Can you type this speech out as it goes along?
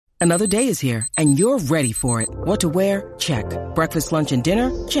Another day is here, and you're ready for it. What to wear? Check. Breakfast, lunch, and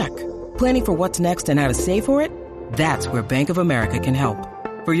dinner? Check. Planning for what's next and how to save for it? That's where Bank of America can help.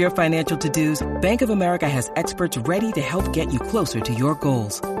 For your financial to-dos, Bank of America has experts ready to help get you closer to your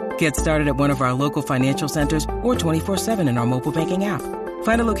goals. Get started at one of our local financial centers or 24/7 in our mobile banking app.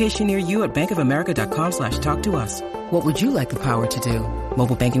 Find a location near you at bankofamerica.com/talktous. What would you like the power to do?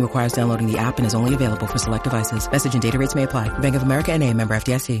 Mobile banking requires downloading the app and is only available for select devices. Message and data rates may apply. Bank of America N.A., member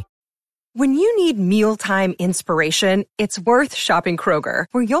FDIC. When you need mealtime inspiration, it's worth shopping Kroger,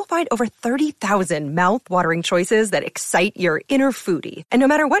 where you'll find over 30,000 mouth-watering choices that excite your inner foodie. And no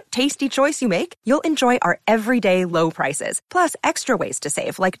matter what tasty choice you make, you'll enjoy our everyday low prices, plus extra ways to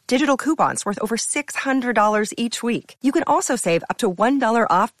save, like digital coupons worth over $600 each week. You can also save up to $1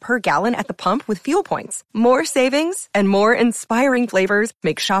 off per gallon at the pump with fuel points. More savings and more inspiring flavors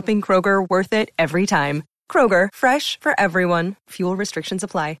make shopping Kroger worth it every time. Kroger, fresh for everyone. Fuel restrictions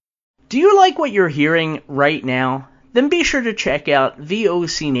apply. Do you like what you're hearing right now? Then be sure to check out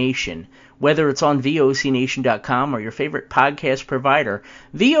VOC Nation. Whether it's on VOCNation.com or your favorite podcast provider,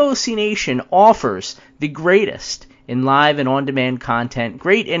 VOC Nation offers the greatest in live and on-demand content,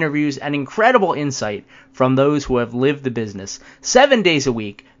 great interviews, and incredible insight from those who have lived the business 7 days a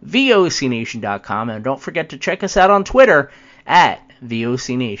week. VOCNation.com, and don't forget to check us out on Twitter at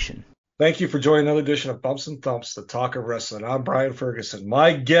VOC Nation. Thank you for joining another edition of Bumps and Thumps, the talk of wrestling. I'm Brian Ferguson.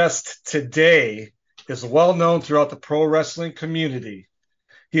 My guest today is well known throughout the pro wrestling community.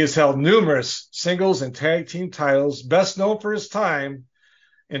 He has held numerous singles and tag team titles, best known for his time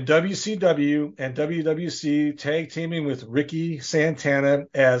in WCW and WWC tag teaming with Ricky Santana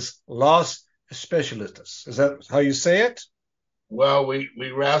as Los Especialistas. Is that how you say it? Well, we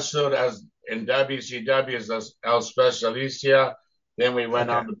wrestled as in WCW as El Specialista. Then we went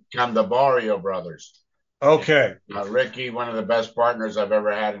on to become the Barrio Brothers. Okay. Ricky, one of the best partners I've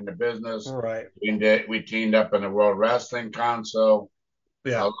ever had in the business. Right. We teamed up in the World Wrestling Council.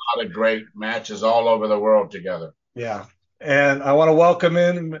 Yeah. A lot of great matches all over the world together. Yeah. And I want to welcome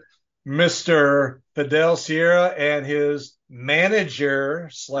in Mr. Fidel Sierra and his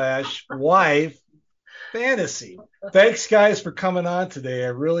manager/wife, Fantasy. Thanks, guys, for coming on today. I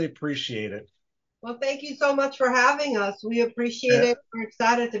really appreciate it. Well, thank you so much for having us. We appreciate it. We're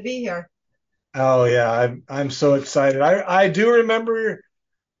excited to be here. Oh yeah, I'm so excited. I do remember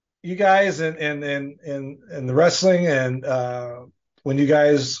you guys in the wrestling and when you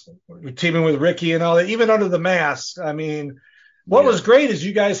guys were teaming with Ricky and all that, even under the mask. I mean, what was great is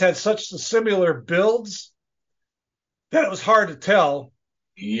you guys had such similar builds that it was hard to tell.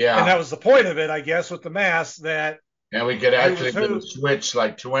 Yeah, and that was the point of it, I guess, with the mask that. And we could actually do the switch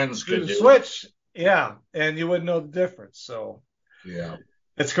like twins could do. Switch. Yeah, and you wouldn't know the difference. So, yeah,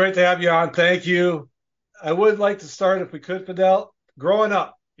 it's great to have you on. Thank you. I would like to start, if we could, Fidel. Growing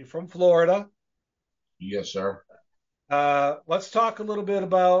up, you're from Florida. Yes, sir. Let's talk a little bit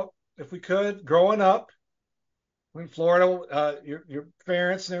about, if we could, growing up in Florida, your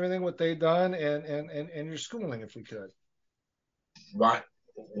parents and everything, what they've done, and your schooling, if we could. I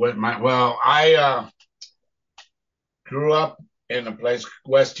grew up in a place,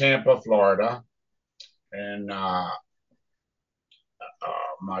 West Tampa, Florida. And my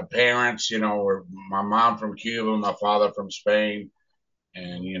parents, were my mom from Cuba, my father from Spain.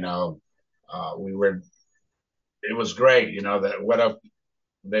 And, it was great, that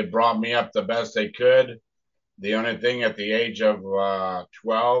they brought me up the best they could. The only thing at the age of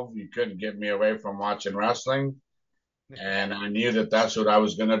 12, you couldn't get me away from watching wrestling. And I knew that that's what I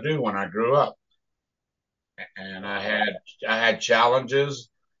was going to do when I grew up. And I had challenges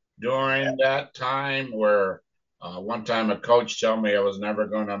during that time where one time a coach told me I was never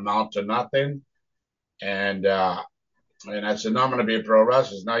going to amount to nothing. And I said, no, I'm going to be a pro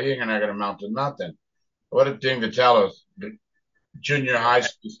wrestler. No, you ain't not going to amount to nothing. What a thing to tell a junior high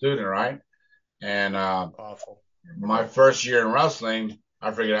school student, right? And awful. My first year in wrestling,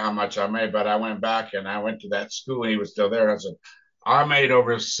 I forget how much I made, but I went back and I went to that school and he was still there. And I said, I made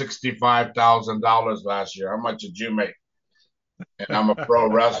over $65,000 last year. How much did you make? And I'm a pro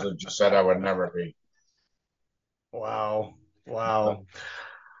wrestler. Just said I would never be. Wow.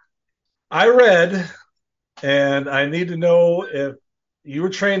 I read, and I need to know if you were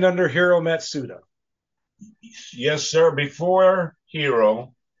trained under Hiro Matsuda. Yes, sir. Before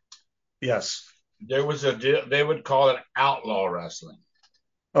Hiro, yes, there was they would call it outlaw wrestling.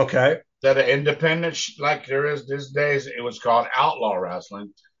 Okay. Instead of independent, like there is these days, it was called outlaw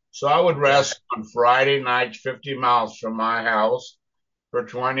wrestling. So I would wrestle on Friday nights, 50 miles from my house for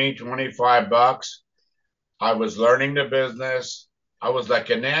 $20-25. I was learning the business. I was like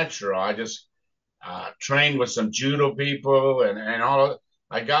a natural. I just trained with some judo people and all of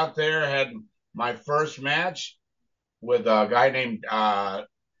I got there, had my first match with a guy named uh,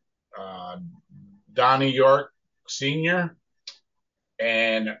 Donnie York Sr.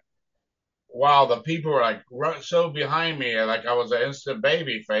 And wow, the people were like so behind me, like I was an instant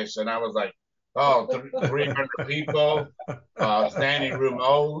baby face. And I was like, oh, 300 people, standing room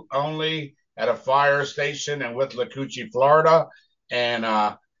only at a fire station in Withlacoochee, Florida. And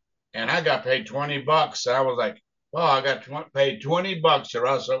I got paid $20. And I was like, well, I got paid $20 to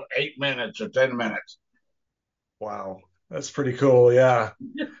wrestle 8 minutes or 10 minutes. Wow, that's pretty cool. Yeah.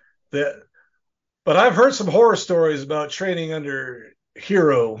 The, but I've heard some horror stories about training under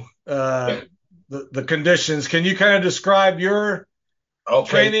Hero. The conditions. Can you kind of describe your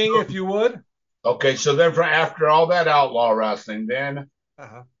training, if you would? Okay, so then after all that outlaw wrestling, then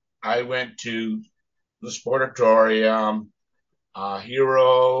I went to the Sportatorium.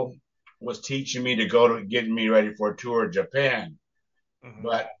 Hero was teaching me to go to getting me ready for a tour of Japan.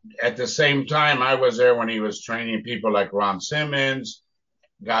 But at the same time, I was there when he was training people like Ron Simmons,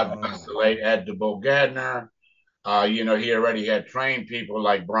 God bless the late Ed DeBoe Gadner. He already had trained people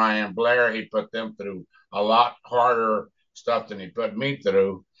like Brian Blair. He put them through a lot harder stuff than he put me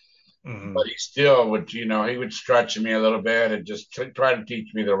through. But he still would, he would stretch me a little bit and just try to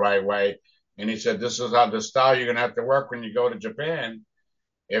teach me the right way. And he said, this is how the style you're going to have to work when you go to Japan.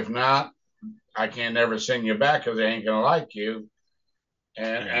 If not, I can't ever send you back because they ain't going to like you.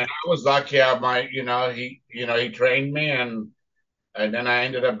 And I was lucky. He trained me, and then I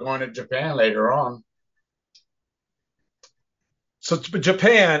ended up going to Japan later on. So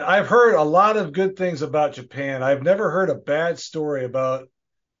Japan, I've heard a lot of good things about Japan. I've never heard a bad story about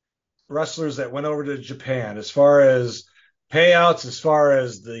wrestlers that went over to Japan, as far as payouts, as far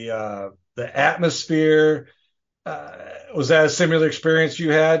as the atmosphere. Was that a similar experience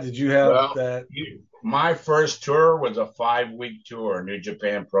you had? Did you have that? My first tour was a 5-week tour, New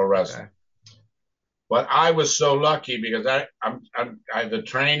Japan Pro Wrestling. Okay. But I was so lucky because I had the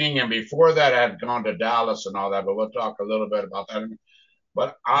training, and before that I had gone to Dallas and all that, but we'll talk a little bit about that.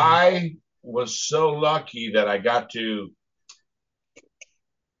 But I was so lucky that I got to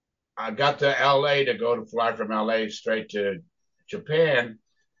LA to fly from LA straight to Japan.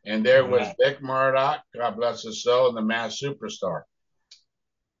 And there was Dick Murdoch, God bless his soul, and the Masked Superstar.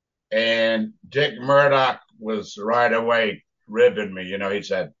 And Dick Murdoch was right away ribbing me. He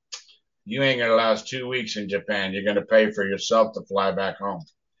said, you ain't going to last 2 weeks in Japan. You're going to pay for yourself to fly back home.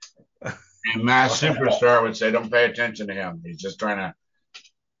 And Masked Superstar would say, don't pay attention to him. He's just trying to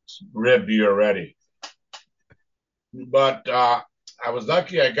rib you already. But I was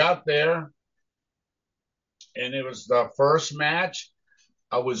lucky I got there. And it was the first match.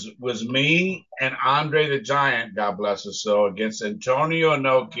 Was me and Andre the Giant, God bless his soul, against Antonio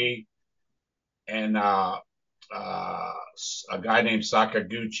Inoki and a guy named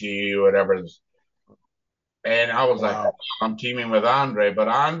Sakaguchi or whatever. And I was like, I'm teaming with Andre. But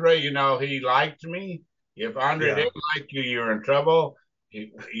Andre, he liked me. If Andre didn't like you, you're in trouble.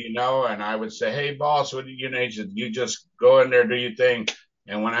 And I would say, hey, boss, what do you need? You just go in there, do your thing.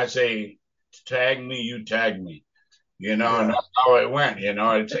 And when I say tag me, you tag me. And that's how it went.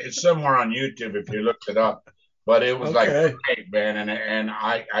 It's somewhere on YouTube if you looked it up. But it was like great, man. And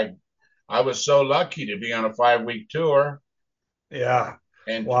I was so lucky to be on a 5-week tour. Yeah.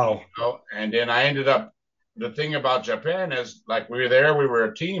 And and then I ended up. The thing about Japan is, like, we were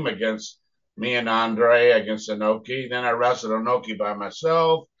a team against me and Andre against Inoki. Then I wrestled Inoki by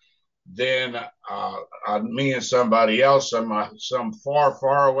myself. Then me and somebody else, some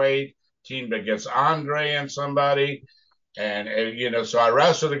far away teamed against Andre and somebody, and so I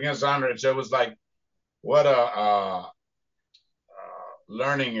wrestled against Andre. So it was like, what a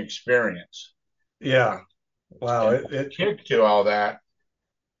learning experience. Yeah, wow. It kicked to all that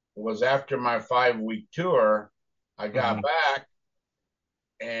was after my 5-week tour. I got back,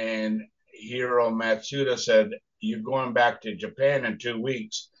 and Hiro Matsuda said, "You're going back to Japan in 2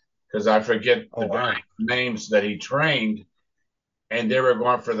 weeks," because I forget the names that he trained. And they were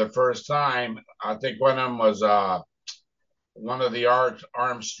going for the first time. I think one of them was one of the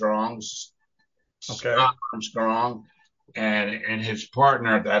Armstrongs, Scott Armstrong, and his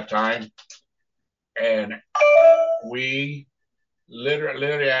partner at that time. And we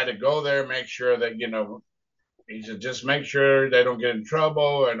literally had to go there, make sure that, he said, just make sure they don't get in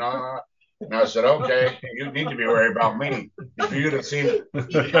trouble and all. And I said, okay, you need to be worried about me. If you'd have seen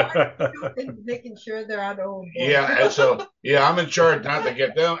making sure they're out of Yeah, and so I'm in charge not to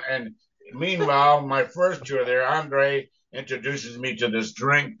get them. And meanwhile, my first tour there, Andre introduces me to this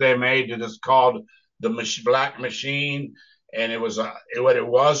drink they made that is called the Black Machine, and it was what it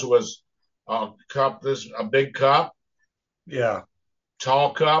was a cup, a big cup. Yeah.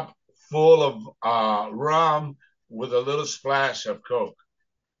 tall cup full of rum with a little splash of Coke,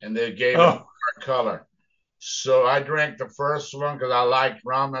 and they gave it Oh. dark color. So I drank the first one because I liked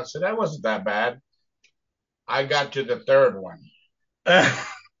rum. I said that wasn't that bad. I got to the third one.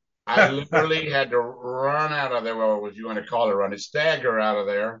 I literally had to run out of there. What would you want to call it? Run, stagger out of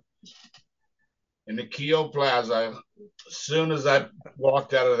there in the Keo Plaza. As soon as I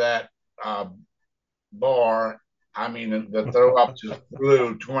walked out of that bar, I mean, the throw up just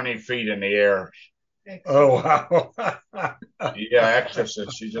flew 20 feet in the air. Oh, wow. Yeah,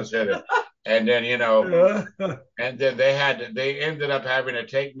 exorcist. She just hit it. And then, and then they ended up having to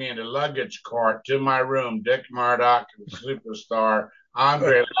take me in the luggage cart to my room. Dick Murdoch, superstar,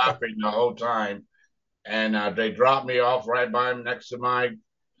 Andre laughing the whole time. And they dropped me off right by him next to my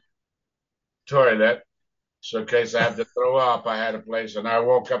toilet. So in case I had to throw up, I had a place. And I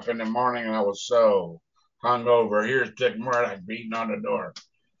woke up in the morning and I was so hungover. Here's Dick Murdoch beating on the door.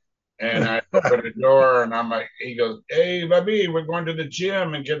 And I open the door and I'm like, he goes, "Hey, baby, we're going to the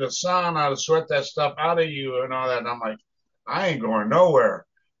gym and get a sauna to sweat that stuff out of you and all that." And I'm like, I ain't going nowhere.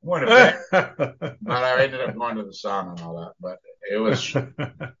 I'm going to bed. But I ended up going to the sauna and all that. But it was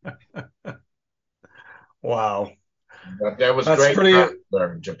wow. But that was That's great pretty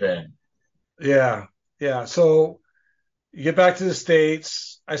there in Japan. Yeah. Yeah. So you get back to the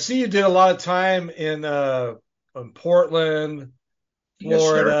States. I see you did a lot of time in Portland,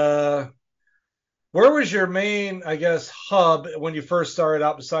 Florida. Yes, where was your main, I guess, hub when you first started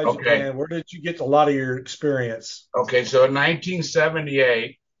out besides Japan? Where did you get a lot of your experience? Okay, so in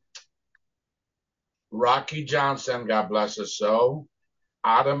 1978, Rocky Johnson, God bless his soul,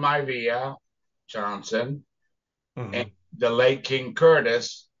 Ada Maivia Johnson, and the late King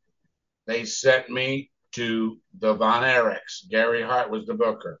Curtis, they sent me to the Von Erichs. Gary Hart was the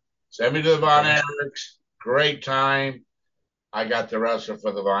booker. Sent me to the Von Erichs. Great time. I got to wrestle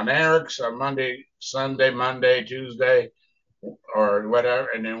for the Von Erichs on Sunday, Monday, Tuesday, or whatever.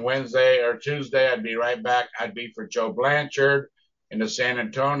 And then Wednesday or Tuesday, I'd be right back. I'd be for Joe Blanchard in the San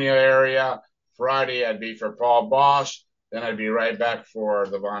Antonio area. Friday, I'd be for Paul Bosch. Then I'd be right back for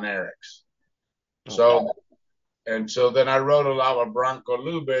the Von Erichs. So then I wrote a lot with Branko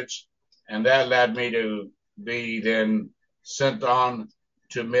Lubitsch, and that led me to be then sent on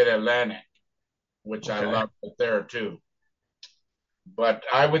to Mid-Atlantic, which I loved it there too. But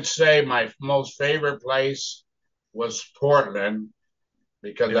I would say my most favorite place was Portland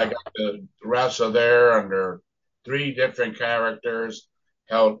because I got to wrestle there under 3 different characters.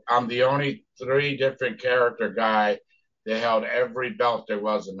 I'm the only 3 different character guy that held every belt there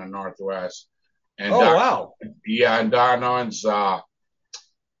was in the Northwest. And wow. Yeah, and Don Owens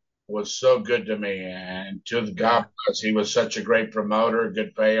was so good to me. And to the God bless, he was such a great promoter,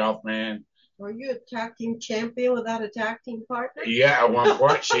 good payoff man. Were you a tag team champion without a tag team partner? Yeah, at one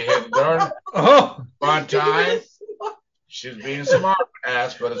point she hit the door. One time, she was being smart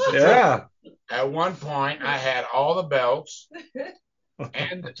ass, but it's a truth. At one point, I had all the belts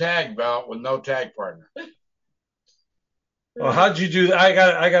and the tag belt with no tag partner. Well, how'd you do that? I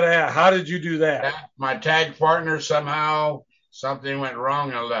got to ask, how did you do that? My tag partner, somehow something went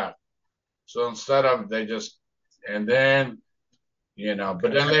wrong and left. So instead of and then,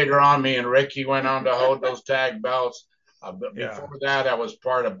 but then later on, me and Ricky went on to hold those tag belts. But before that, I was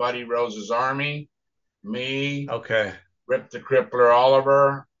part of Buddy Rose's army. Me, Rip the Crippler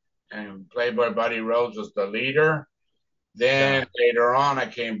Oliver, and Playboy Buddy Rose was the leader. Then later on, I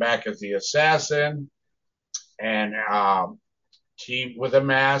came back as the assassin and teamed with a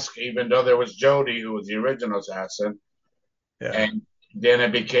mask, even though there was Jody, who was the original assassin. And then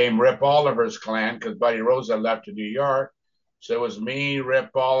it became Rip Oliver's clan because Buddy Rose had left to New York. So it was me,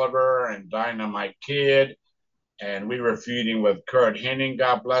 Rip Oliver, and Dynamite Kid. And we were feuding with Kurt Hennig,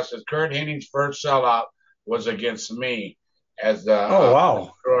 God bless us. Kurt Hennig's first sellout was against me as the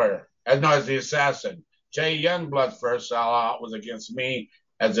destroyer. As the assassin. Jay Youngblood's first sellout was against me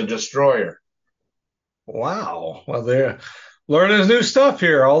as a destroyer. Wow. Well, they're learning new stuff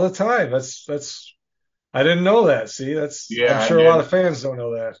here all the time. That's I didn't know that. See, I'm sure a lot of fans don't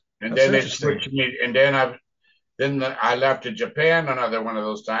know that. And then they switched me, and then I left to Japan another one of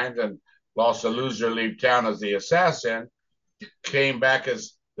those times and lost a loser leave town as the assassin. Came back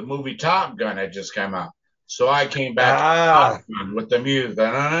as the movie Top Gun had just come out. So I came back Top Gun with the music.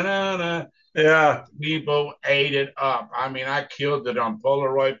 Yeah. People ate it up. I mean, I killed it on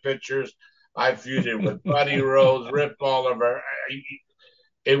Polaroid pictures. I feuded with Buddy Rose, Rip Oliver.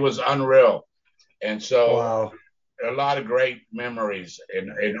 It was unreal. And so a lot of great memories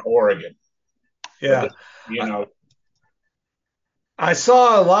in Oregon. Yeah. But, I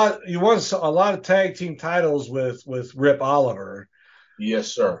saw a lot. You won a lot of tag team titles with Rip Oliver.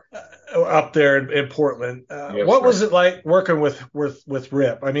 Yes, sir. Up there in Portland. Yes, What sir. was it like working with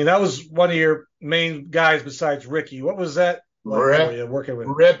Rip? I mean, that was one of your main guys besides Ricky. What was that like for Rip, you working with?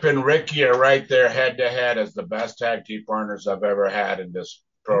 Rip and Ricky are right there head to head as the best tag team partners I've ever had in this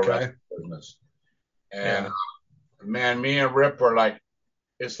pro Okay. wrestling business. And Yeah. man, me and Rip were like,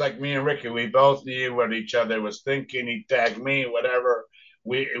 it's like me and Ricky. We both knew what each other was thinking. He tagged me, whatever.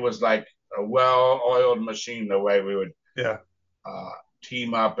 It was like a well-oiled machine the way we would Yeah. uh,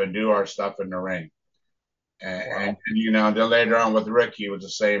 team up and do our stuff in the ring. Wow. Then later on with Ricky, it was the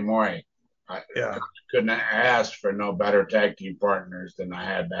same way. I Yeah. couldn't ask for no better tag team partners than I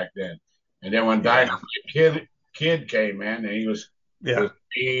had back then. And then when Yeah. Dynamite Kid came in, and he was Yeah. with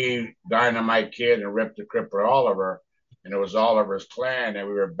me, Dynamite Kid, and Rip the Cripper Oliver, and it was Oliver's clan, and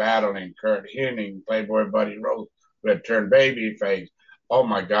we were battling Kurt Hennig, Playboy Buddy Rose, who had turned babyface. Oh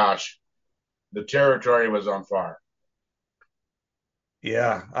my gosh, the territory was on fire.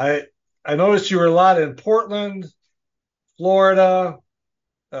 Yeah. I noticed you were a lot in Portland, Florida,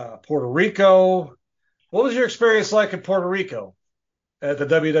 Puerto Rico. What was your experience like in Puerto Rico at the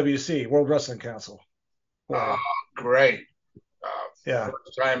WWC, World Wrestling Council? Uh, Great. Yeah.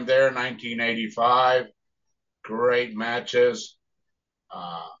 First time there, 1985. Great matches.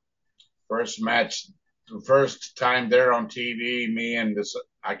 Uh, first match, first time there on TV. Me and this,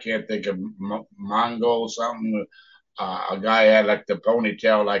 I can't think of Mongo something. A guy had like the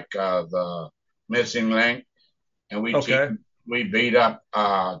ponytail, like the missing link, and Okay. we beat up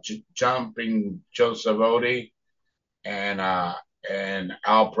Jumping Joe Savodi and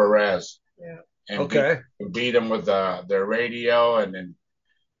Al Perez. Yeah. And Okay. beat them with their radio, and then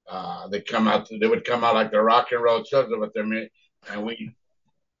they would come out like the rock and roll children with them, and we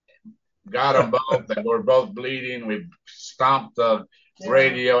got them both. They were both bleeding. We stomped the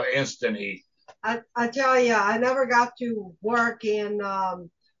radio instantly. I tell you, I never got to work in,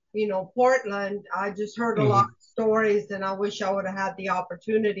 Portland. I just heard a lot of stories, and I wish I would have had the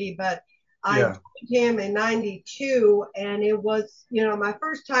opportunity. But I joined him in '92, and it was, my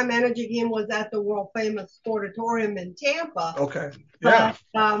first time managing him was at the world famous Sportatorium in Tampa. Okay. Yeah.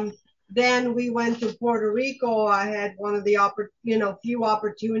 But then we went to Puerto Rico. I had one of the few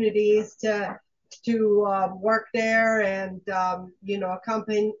opportunities to work there and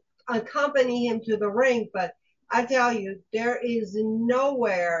accompany him to the ring. But I tell you, there is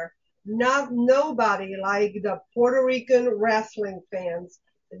nobody like the Puerto Rican wrestling fans.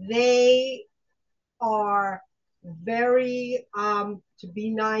 They are very, to be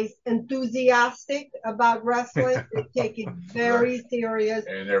nice, enthusiastic about wrestling. They take it very serious.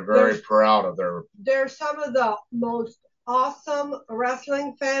 And they're very proud of their. They're some of the most awesome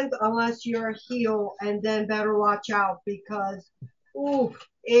wrestling fans, unless you're a heel, and then better watch out because, oof,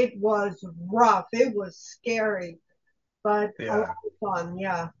 it was rough. It was scary, but a lot of fun.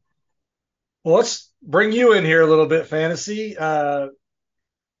 Yeah. Well, let's bring you in here a little bit, Fantasy.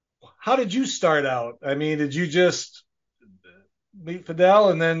 How did you start out? I mean, did you just meet Fidel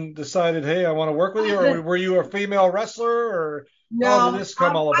and then decided, hey, I want to work with you, or were you a female wrestler, or how did this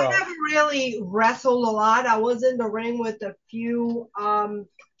come all about? I never really wrestled a lot. I was in the ring with a few,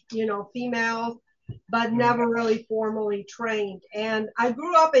 females, but never really formally trained. And I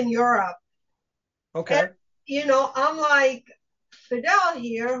grew up in Europe. Okay. And, unlike Fidel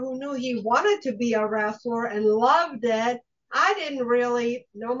here, who knew he wanted to be a wrestler and loved it, I didn't really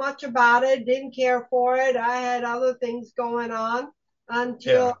know much about it, didn't care for it. I had other things going on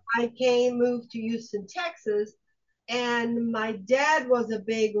until I moved to Houston, Texas. And my dad was a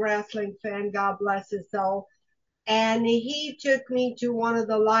big wrestling fan, God bless his soul. And he took me to one of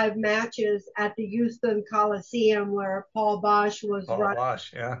the live matches at the Houston Coliseum where Paul Bosch was running.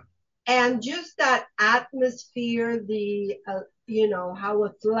 Bosch, yeah. And just that atmosphere, how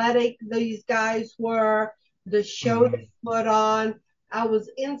athletic these guys were, the show they put on, I was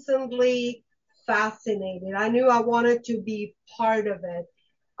instantly fascinated. I knew I wanted to be part of it.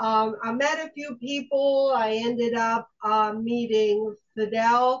 I met a few people. I ended up meeting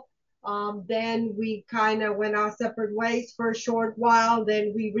Fidel. Then we kind of went our separate ways for a short while.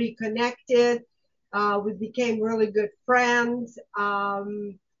 Then we reconnected. We became really good friends.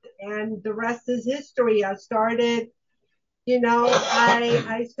 And the rest is history. I started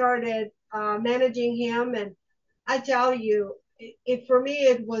managing him, and I tell you, for me,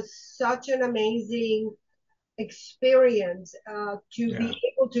 it was such an amazing experience to be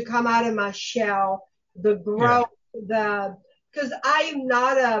able to come out of my shell, the growth, because I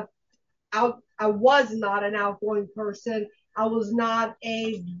was not an outgoing person. I was not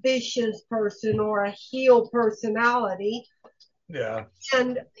a vicious person or a heel personality. Yeah.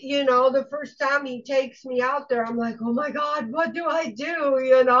 And, the first time he takes me out there, I'm like, oh my God, what do I do?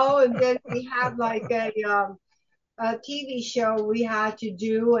 And then we have like a TV show we had to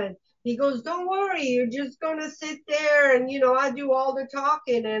do. And he goes, don't worry, you're just going to sit there. And, I do all the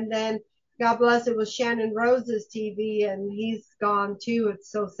talking. And then, God bless, it was Shannon Rose's TV, and he's gone too.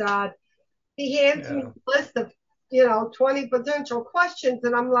 It's so sad. He hands me a list of, 20 potential questions.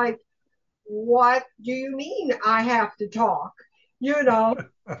 And I'm like, what do you mean I have to talk? I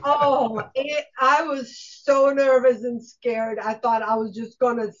was so nervous and scared. I thought I was just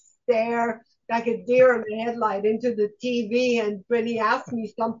going to stare like a deer in the headlight into the TV. And when he asked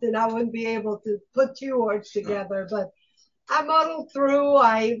me something, I wouldn't be able to put two words together. But I muddled through.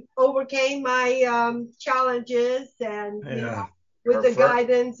 I overcame my challenges, and with the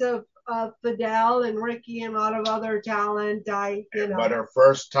guidance of Fidel and Ricky and a lot of other talent, But her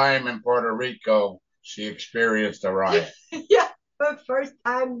first time in Puerto Rico, she experienced a riot. Yeah, but first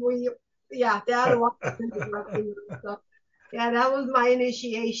time they had a lot of stuff. Yeah, that was my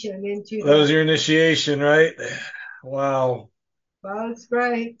initiation into That was your initiation, right? Wow. Well, it's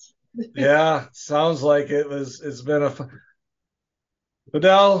great. Yeah, sounds like it's been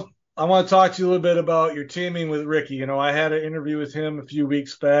Fidel, I want to talk to you a little bit about your teaming with Ricky. I had an interview with him a few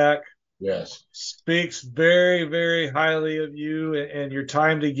weeks back. Yes. Speaks very, very highly of you and your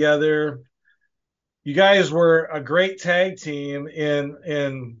time together. You guys were a great tag team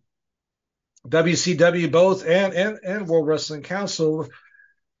in WCW both and World Wrestling Council.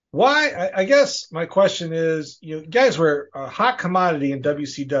 Why? I guess my question is, you guys were a hot commodity in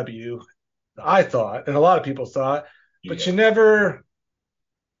WCW, I thought, and a lot of people thought, but you never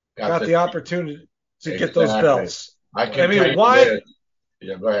got the opportunity to get those belts. I mean, why?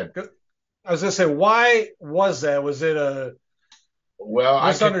 Yeah, go ahead. I was going to say, why was that? Was it a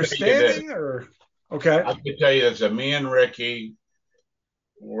misunderstanding or? Okay. I can tell you this, that me and Ricky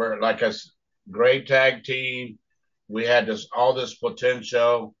were like a great tag team. We had all this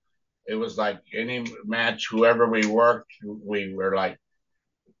potential. It was like any match, whoever we worked, we were like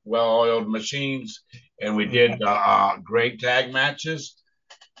well-oiled machines, and we did great tag matches.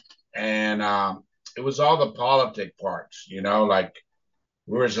 And it was all the politic parts, like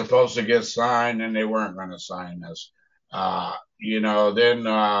we were supposed to get signed and they weren't going to sign us. Then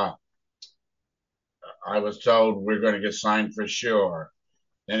I was told we're going to get signed for sure.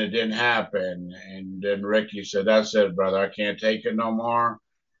 Then it didn't happen. And then Ricky said, that's it, brother. I can't take it no more.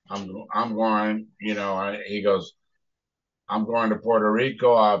 I'm going, he goes, I'm going to Puerto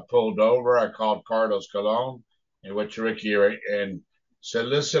Rico. I pulled over. I called Carlos Colon, and with Ricky and said,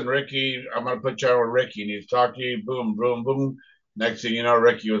 listen, Ricky, I'm going to put you on with Ricky. And he's talking to you. Boom, boom, boom. Next thing you know,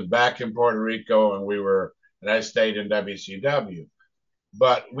 Ricky was back in Puerto Rico, and I stayed in WCW.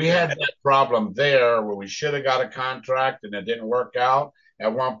 But we had that problem there where we should have got a contract and it didn't work out.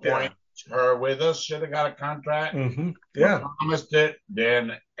 At one point, her with us should have got a contract. Mm-hmm. Yeah. We promised it.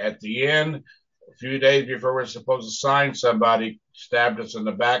 Then at the end, a few days before we were supposed to sign, somebody stabbed us in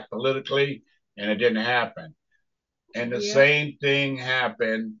the back politically, and it didn't happen. And the same thing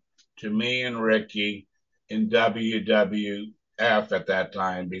happened to me and Ricky in WWF at that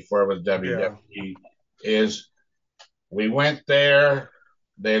time, before it was WWE, is we went there.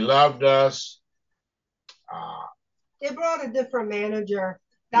 They loved us. They brought a different manager.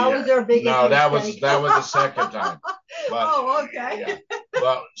 That was their biggest mistake. that was the second time. But, okay.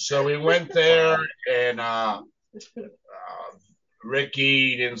 But so we went there, and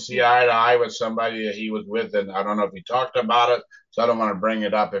Ricky didn't see eye to eye with somebody that he was with, and I don't know if he talked about it, so I don't want to bring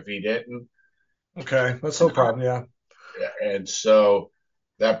it up if he didn't. Okay, that's no problem. Yeah. And so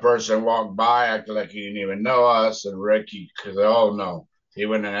that person walked by, acted like he didn't even know us, and Ricky, because no, he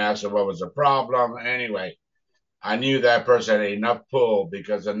went and asked him what was the problem. Anyway, I knew that person had enough pull,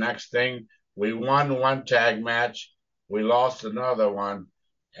 because the next thing, we won one tag match, we lost another one,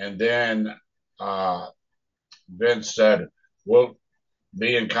 and then Vince said, we'll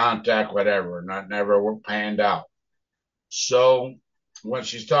be in contact, whatever, never panned out. So when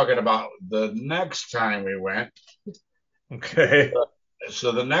she's talking about the next time we went, okay.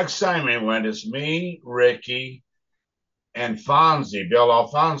 So the next time we went, it's me, Ricky, and Fonzie, Bill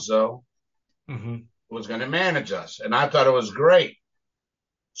Alfonso, was going to manage us. And I thought it was great.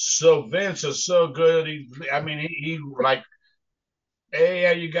 So Vince is so good. He like, hey,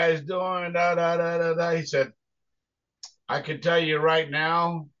 how you guys doing? Da, da, da, da, da. He said, I can tell you right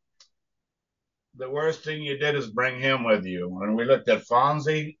now, the worst thing you did is bring him with you. When we looked at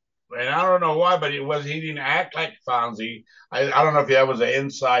Fonzie, and I don't know why, but he didn't act like Fonzie. I don't know if that was an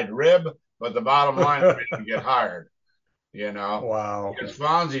inside rib, but the bottom line, he didn't get hired. you know. Wow. Because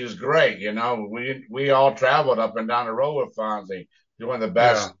Fonzie was great, you know. We all traveled up and down the road with Fonzie. He's one of the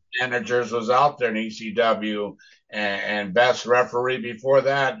best Yeah. managers was out there in ECW, and best referee before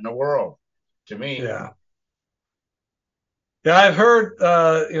that in the world, to me. Yeah. Yeah, I've heard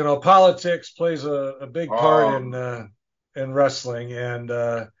politics plays a big part Um, in wrestling, and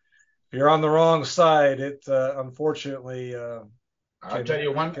if you're on the wrong side, it unfortunately I'll tell can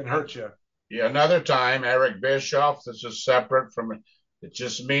you one. can hurt you. Yeah, another time, Eric Bischoff. This is separate from. It's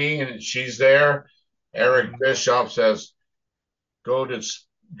just me, and she's there. Eric Mhm. Bischoff says, "Go to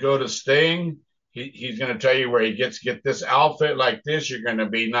go to Sting. He's going to tell you where he get this outfit like this. You're not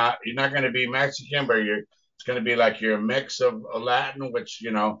going to be Mexican, but it's going to be like you're a mix of a Latin, which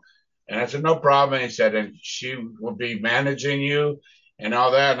you know." And I said, "No problem." And he said, "And she will be managing you and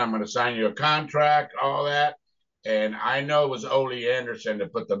all that, and I'm going to sign you a contract, all that." And I know it was Ole Anderson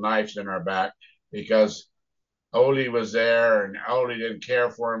that put the knives in our back because Ole was there, and Ole didn't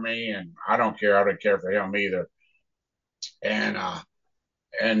care for me, and I don't care. I don't care for him either. And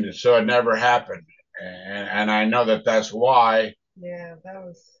so it never happened. And I know that that's why. Yeah, that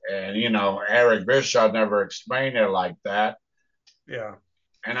was. And you know, Eric Bischoff never explained it like that. Yeah.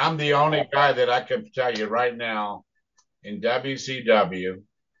 And I'm the only guy that I can tell you right now in WCW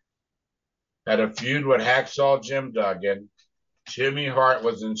had a feud with Hacksaw Jim Duggan. Jimmy Hart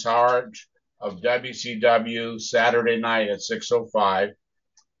was in charge of WCW Saturday night at 6:05.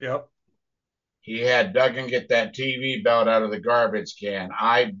 Yep. He had Duggan get that TV belt out of the garbage can.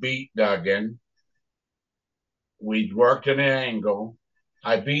 I beat Duggan. We worked an angle.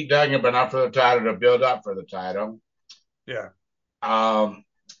 I beat Duggan, but not for the title, to build up for the title. Yeah. Um,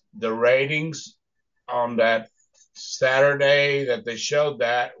 the ratings on that Saturday that they showed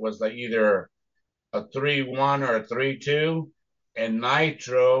that was like either a 3-1 or a 3-2. And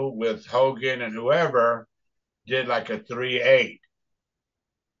Nitro with Hogan and whoever did like a 3-8.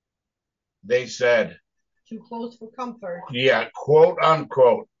 They said, Too close for comfort. yeah, quote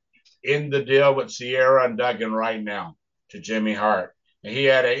unquote, in the deal with Sierra and Duggan right now to Jimmy Hart. And he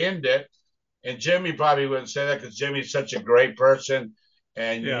had to end it. And Jimmy probably wouldn't say that because Jimmy's such a great person.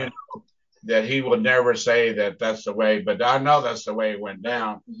 And, you Yeah. know, that he would never say that that's the way. But I know that's the way it went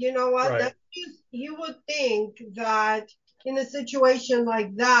down. You know what? Right. You would think that in a situation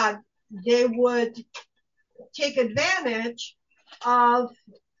like that, they would take advantage of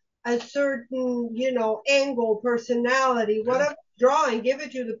a certain, angle, personality, whatever drawing, give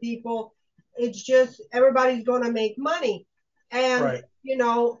it to the people. It's just everybody's going to make money. And, Right.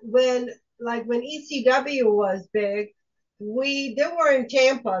 when ECW was big, they were in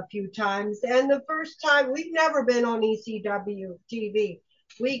Tampa a few times. And the first time, we've never been on ECW TV.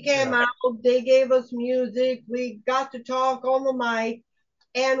 We came Yeah. out, they gave us music, we got to talk on the mic,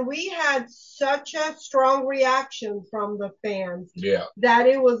 and we had such a strong reaction from the fans Yeah. that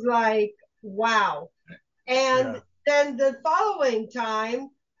it was like, wow. And Yeah. then the following time,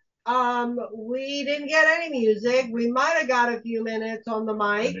 we didn't get any music. We might have got a few minutes on the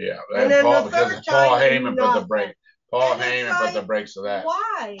mic. Yeah. And then Paul, the because third Paul time, Heyman put the break. Paul And it's Heyman put the like, brakes to that.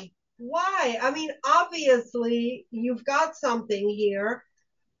 Why? I mean, obviously, you've got something here,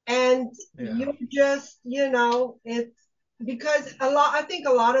 and Yeah. you just, it's because I think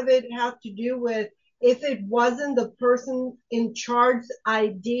a lot of it has to do with if it wasn't the person in charge's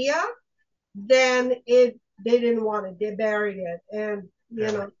idea, then they didn't want it. They buried it. And,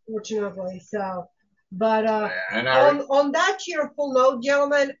 Yeah. fortunately. So, but And on that cheerful note,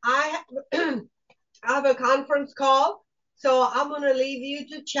 gentlemen, I have a conference call. So I'm going to leave you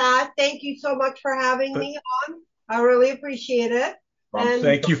to chat. Thank you so much for having me on. I really appreciate it. And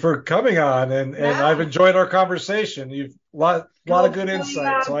Thank you for coming on, and Yeah. I've enjoyed our conversation. You've lot of good hopefully,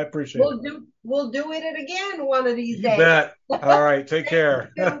 insight, so I appreciate it. we'll do it again one of these You days. bet. All right, take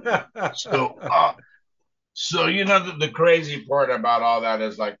care. so you know the crazy part about all that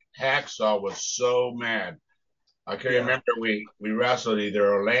is like Hacksaw was so mad. I can Yeah. remember we wrestled either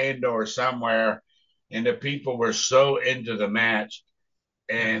Orlando or somewhere, and the people were so into the match,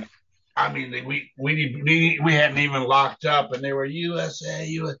 and I mean we hadn't even locked up, and they were USA,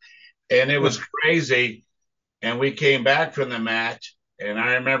 and it was crazy. And we came back from the match, and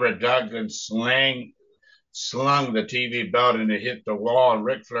I remember Duggan slung the TV belt and it hit the wall, and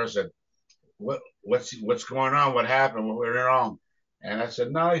Ric Flair said, what's going on? What happened? What went wrong?" And I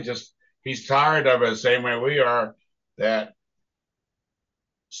said, "No, he's tired of it the same way we are, that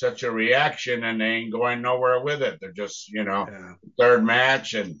such a reaction, and they ain't going nowhere with it. They're just, third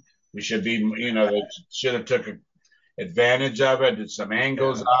match, and we should be, they should have took advantage of it, did some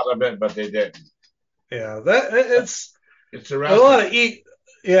angles out of it, but they didn't." Yeah, it's a lot of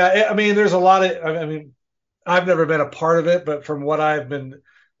Yeah, I mean, there's a lot of. I mean, I've never been a part of it, but from what I've been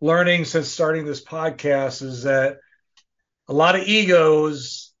learning since starting this podcast is that a lot of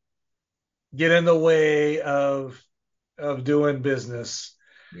egos get in the way of doing business.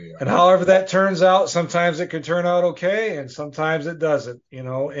 Yeah. And however that turns out, sometimes it can turn out okay, and sometimes it doesn't,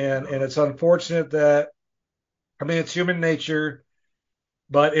 and it's unfortunate that, I mean, it's human nature,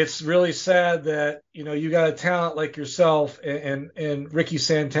 but it's really sad that, you got a talent like yourself and Ricky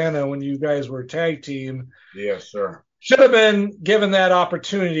Santana when you guys were a tag team. Yes, sir. Should have been given that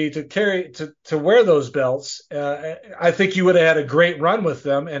opportunity to wear those belts. I think you would have had a great run with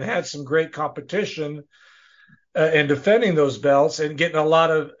them and had some great competition in defending those belts and getting a lot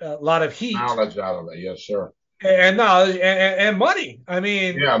of heat, Knowledge out of it. Yes, sir. and knowledge and money. I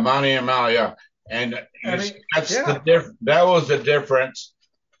mean, Yeah, money and money. Yeah, and I mean, that's yeah. That was the difference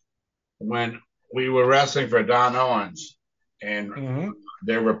when we were wrestling for Don Owens, and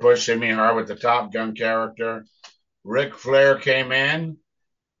they were pushing me hard with the Top Gun character. Ric Flair came in.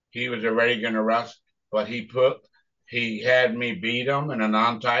 He was already going to wrestle, but he had me beat him in a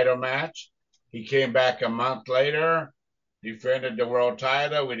non-title match. He came back a month later, defended the world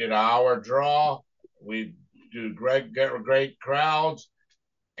title. We did an hour draw. We do great crowds,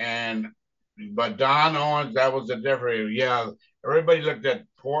 but Don Owens, that was the difference. Yeah, everybody looked at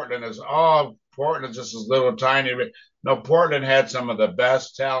Portland as, oh, Portland's just this little tiny. No, Portland had some of the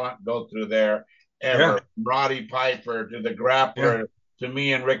best talent go through there ever. Yeah. Roddy Piper to the grappler, to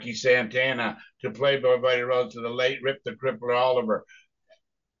me and Ricky Santana, to Playboy Buddy Rose, to the late Rip the Crippler Oliver.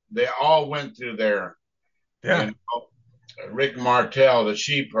 They all went through there. Yeah. Rick Martel, the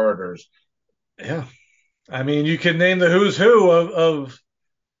Sheep Herders. Yeah. I mean, you can name the who's who of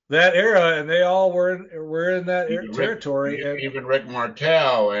that era, and they all were in that territory. Even Rick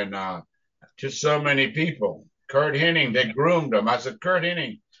Martel and just so many people. Kurt Hennig, they groomed him. I said, Kurt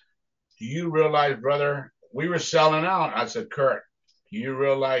Hennig, do you realize, brother, we were selling out? I said, Kurt, do you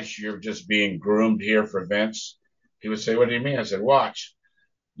realize you're just being groomed here for Vince? He would say, what do you mean? I said, watch.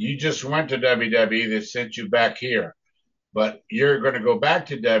 You just went to WWE. They sent you back here. But you're going to go back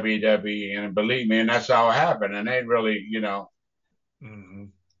to WWE, and believe me, and that's how it happened. And they really, Mm-hmm.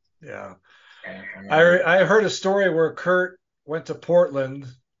 Yeah. I heard a story where Kurt went to Portland.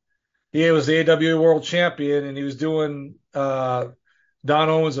 He was the AWA World Champion, and he was doing Don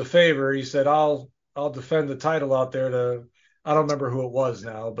Owens a favor. He said, I'll defend the title out there I don't remember who it was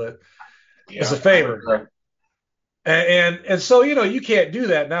now, but it's a favor. And so, you can't do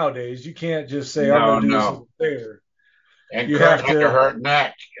that nowadays. You can't just say, I'm going to do this as a favor. And you Kurt had a hurt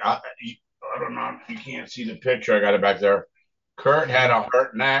neck. I don't know. You can't see the picture. I got it back there. Kurt had a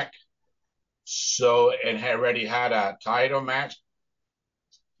hurt neck, so it had already had a title match.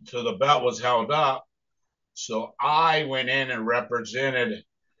 So the belt was held up. So I went in and represented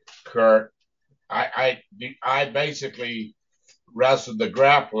Kurt. I basically wrestled the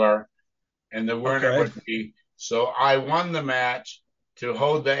grappler, and the winner would be. So I won the match to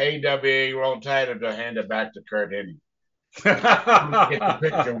hold the AWA World Title to hand it back to Kurt Hennig. Get the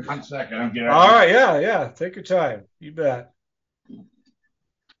picture 1 second. All right, yeah. Take your time. You bet.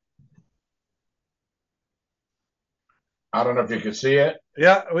 I don't know if you can see it.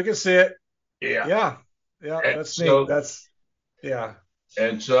 Yeah, we can see it. Yeah. That's neat. Yeah.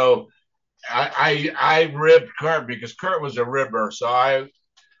 And so I ribbed Kurt because Kurt was a ribber. So I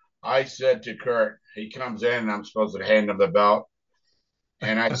said to Kurt, he comes in and I'm supposed to hand him the belt.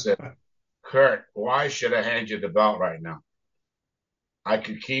 And I said, Kurt, why should I hand you the belt right now? I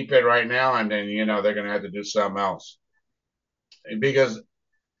could keep it right now, and then, they're going to have to do something else. Because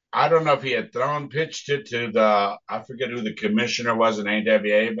I don't know if he had pitched it to I forget who the commissioner was in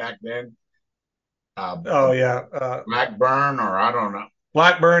AWA back then. Blackburn, or I don't know.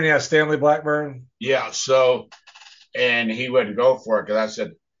 Blackburn, yeah, Stanley Blackburn. Yeah, so, and he wouldn't go for it because I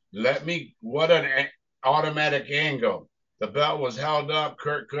said, what an automatic angle. The belt was held up.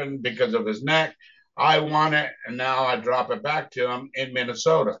 Kurt couldn't because of his neck. I won it, and now I drop it back to him in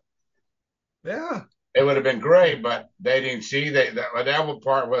Minnesota. Yeah. It would have been great, but they didn't see that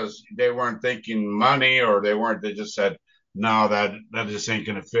part was they weren't thinking money, or they just said, no, that just ain't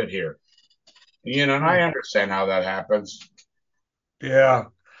going to fit here. And I understand how that happens. Yeah.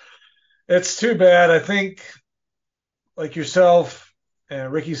 It's too bad. I think, like yourself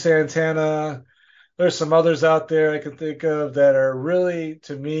and Ricky Santana, there's some others out there I can think of that are really,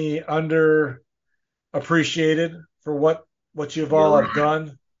 to me, underappreciated for what you've all have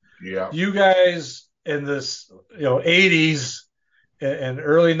done. Yeah. You guys in this, 80s and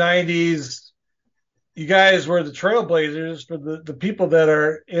early 90s, you guys were the trailblazers for the people that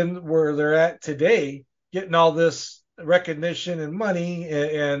are in where they're at today, getting all this recognition and money,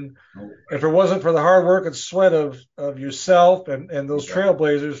 and if it wasn't for the hard work and sweat of yourself and those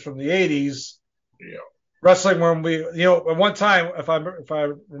trailblazers from the 80s, yeah, wrestling, when we, at one time, if I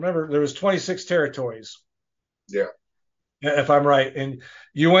remember, there was 26 territories, yeah, if I'm right, and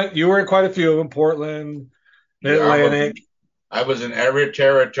you were in quite a few of them: Portland, Mid yeah. Atlantic. I was in every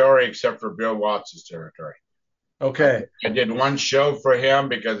territory except for Bill Watts' territory. Okay. I did one show for him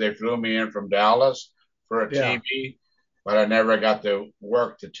because they flew me in from Dallas for a TV, but I never got to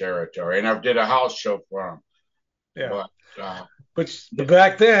work the territory. And I did a house show for him. Yeah. But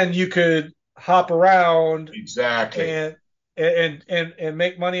back then you could hop around exactly and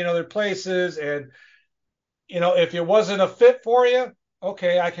make money in other places. And, if it wasn't a fit for you,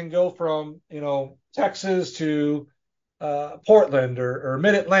 okay, I can go from, Texas to Portland or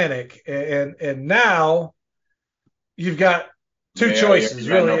Mid Atlantic. And now you've got two choices,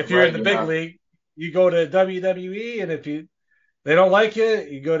 really. If you're in the big league, you go to WWE, and if they don't like you,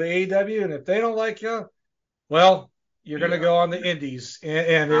 you go to AEW, and if they don't like you, well, you're going to go on the indies.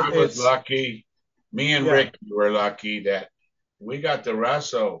 And I was lucky. Me and Rick were lucky that we got to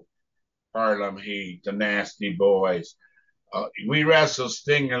wrestle Harlem Heat, the Nasty Boys. We wrestled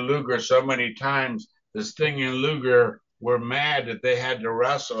Sting and Luger so many times, the Sting and Luger were mad that they had to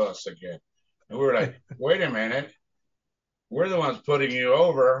wrestle us again. And we were like, wait a minute. We're the ones putting you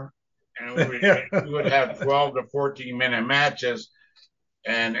over. And we would have 12 to 14-minute matches.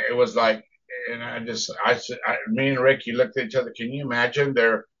 And it was like, and me and Ricky looked at each other. Can you imagine?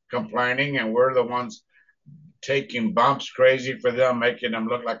 They're complaining, and we're the ones taking bumps crazy for them, making them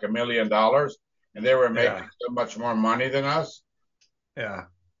look like $1 million, and they were making so much more money than us. Yeah.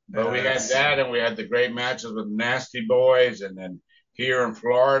 But we had that, and we had the great matches with Nasty Boys, and then here in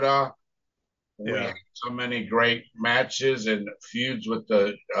Florida, we had so many great matches and feuds with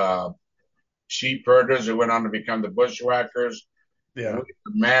the sheep herders who went on to become the Bushwhackers. Yeah. We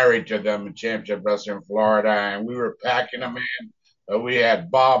were married to them in Championship Wrestling in Florida, and we were packing them in. We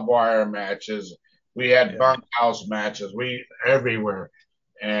had barbed wire matches. We had bunkhouse matches. We everywhere.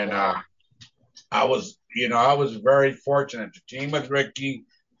 And I was very fortunate to team with Ricky,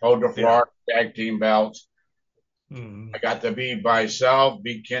 hold the Florida tag team belts. I got to be myself,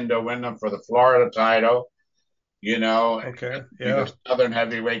 beat Kendo Windham for the Florida title, be the Southern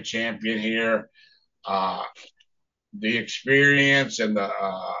heavyweight champion here. The experience and the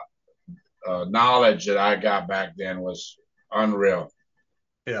knowledge that I got back then was unreal.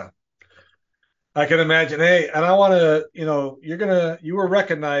 Yeah. I can imagine. Hey, and I want to, you were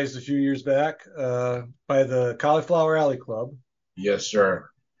recognized a few years back by the Cauliflower Alley Club. Yes, sir.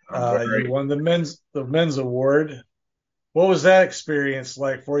 You won the men's award. What was that experience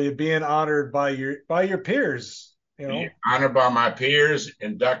like for you, being honored by your peers? Honored by my peers,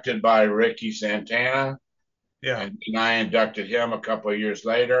 inducted by Ricky Santana. Yeah. And I inducted him a couple of years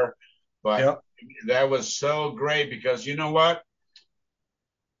later. But that was so great because you know what?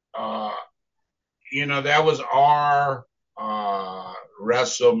 That was our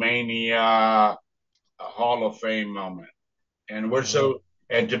WrestleMania Hall of Fame moment. And we're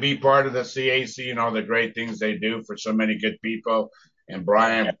and to be part of the CAC and all the great things they do for so many good people, and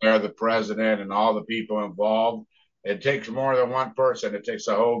Brian Blair, the president, and all the people involved, it takes more than one person. It takes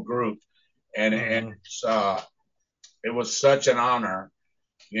a whole group. And it was such an honor,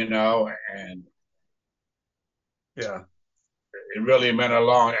 and it really meant a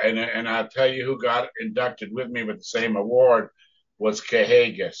lot. And I'll tell you who got inducted with me with the same award was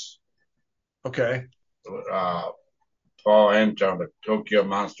Cahagas. Okay. Paul Anton, the Tokyo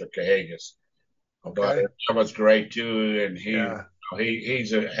Monster Cahagas. Okay. But that was great too, and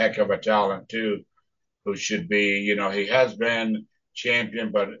he's a heck of a talent too, who should be, he has been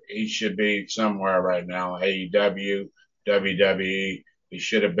champion, but he should be somewhere right now. AEW, WWE. He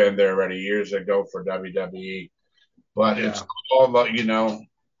should have been there already years ago for WWE. But it's all about,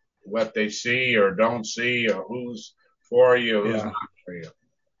 what they see or don't see, or who's for you, who's not for you.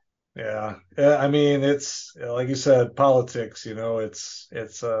 Yeah. I mean, it's like you said, politics,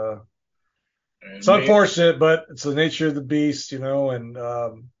 it's unfortunate, but it's the nature of the beast, and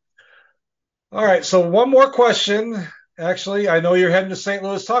all right. So one more question. Actually, I know you're heading to St.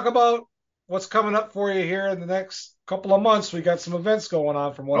 Louis. Talk about what's coming up for you here in the next couple of months. We got some events going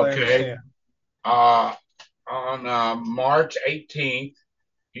on from what I understand. On March 18th,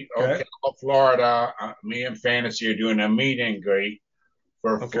 Ocala, Florida, me and Fantasy are doing a meet and greet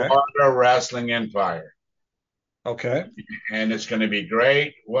for Florida Wrestling Empire. Okay. And it's going to be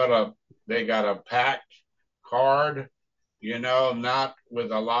great. They got a packed card, not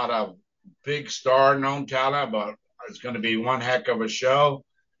with a lot of big star known talent, but it's going to be one heck of a show.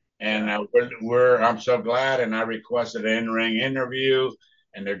 And I'm so glad. And I requested an in-ring interview,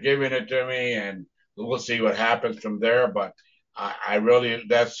 and they're giving it to me, and we'll see what happens from there. But I really,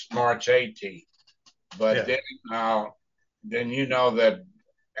 that's March 18th. But then you know that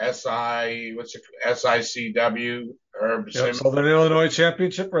SICW, Herb Simmons. Southern Illinois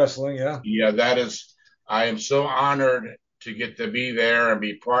Championship Wrestling, yeah. Yeah, that is, I am so honored to get to be there and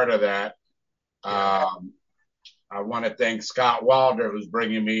be part of that. I want to thank Scott Wilder, who's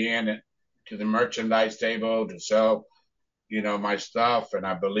bringing me in to the merchandise table to sell, my stuff. And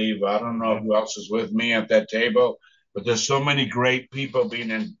I believe, I don't know who else is with me at that table, but there's so many great people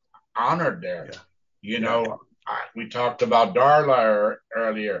being honored there. We talked about Darla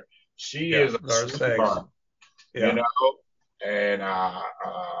earlier. She is a sweetheart, and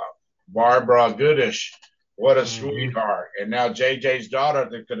Barbara Goodish, what a sweetheart. And now JJ's daughter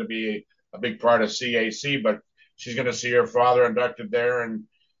is going to be a big part of CAC, but she's going to see her father inducted there in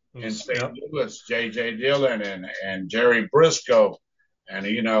St. Louis, JJ Dillon and Jerry Briscoe. And,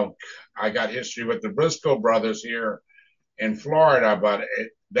 I got history with the Briscoe brothers here in Florida, but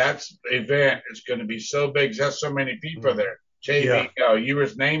that event is going to be so big. There's so many people there. JV, you were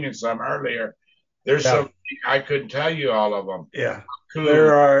naming some earlier. There's so many, I couldn't tell you all of them. Yeah. Cool.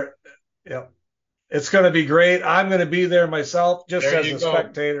 There are. Yeah. It's going to be great. I'm going to be there myself just as a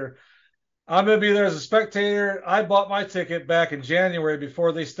spectator. I'm going to be there as a spectator. I bought my ticket back in January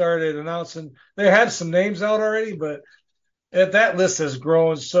before they started announcing. They had some names out already, but that list has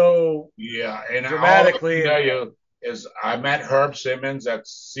grown so dramatically. All I can tell you is I met Herb Simmons at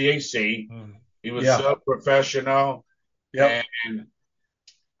CAC. He was so professional. And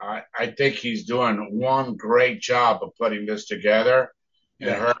I think he's doing one great job of putting this together.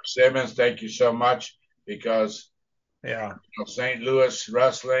 And Herb Simmons, thank you so much, because St. Louis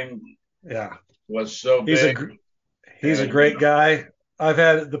wrestling was so big. He's a great guy. I've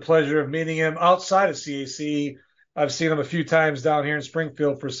had the pleasure of meeting him outside of CAC. I've seen him a few times down here in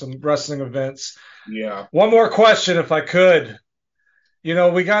Springfield for some wrestling events. Yeah. One more question, if I could.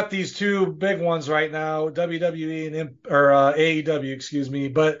 We got these two big ones right now, WWE or AEW, excuse me.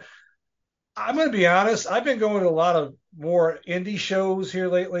 But I'm going to be honest. I've been going to a lot of more indie shows here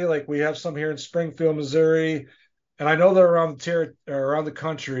lately. Like we have some here in Springfield, Missouri, and I know they're around the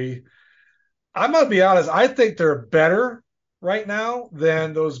country. I'm going to be honest. I think they're better right now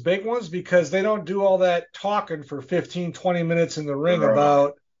than those big ones because they don't do all that talking for 15, 20 minutes in the ring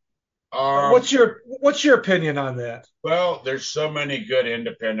about. What's your opinion on that? Well, there's so many good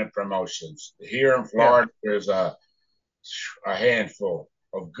independent promotions here in Florida. There's a handful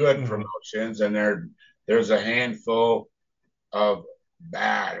of good promotions, and there's a handful of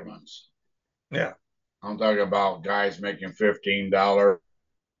bad ones. Yeah, I'm talking about guys making $15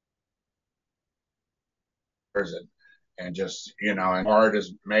 and just and art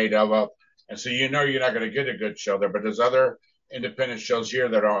is made of it, and so you're not going to get a good show there. But there's other independent shows here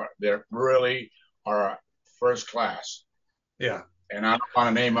that really are first class. Yeah. And I don't want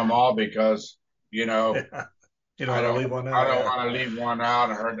to name them all because, you don't want to leave one out. I don't want to leave one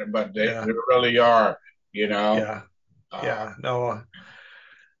out. But they really are, Yeah. No,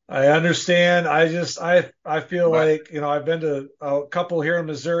 I understand. I feel like, I've been to a couple here in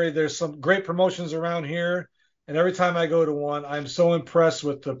Missouri. There's some great promotions around here. And every time I go to one, I'm so impressed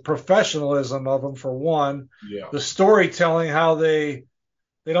with the professionalism of them, for one. Yeah. The storytelling, how they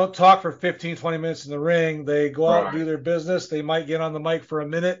don't talk for 15, 20 minutes in the ring. They go out and do their business. They might get on the mic for a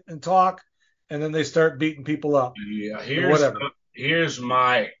minute and talk, and then they start beating people up. Yeah, here's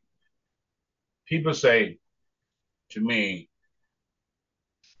my – people say to me,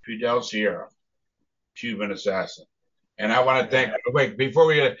 Fidel Sierra, Cuban Assassin. And I want to thank – wait, before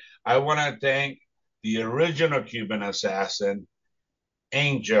we get – I want to thank the original Cuban Assassin,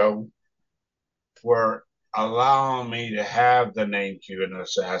 Angel, for allowing me to have the name Cuban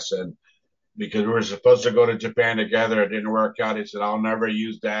Assassin, because we were supposed to go to Japan together. It didn't work out. He said, I'll never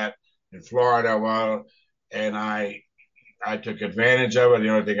use that in Florida. Well, and I took advantage of it. The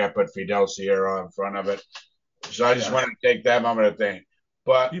only thing I put Fidel Sierra in front of it. So I just wanted to take that moment to think.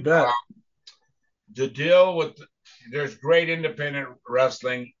 But you bet. To deal with, there's great independent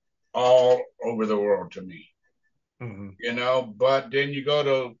wrestling all over the world to me, but then you go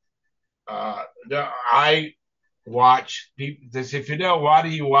to, I watch people, they say, Fidel, why do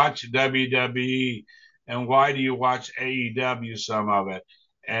you watch WWE and why do you watch AEW, some of it?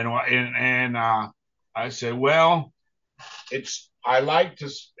 And I said, well, it's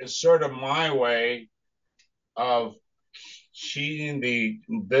sort of my way of seeing the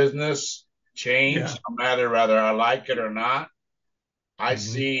business change, no matter whether I like it or not. I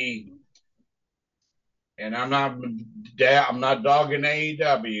see and I'm not dogging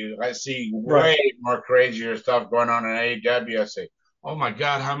AEW. I see Right. way more crazier stuff going on in AEW. I say, oh my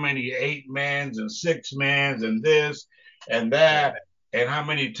God, how many 8-mans and 6-mans and this and that, and how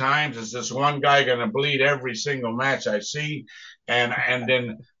many times is this one guy going to bleed every single match I see,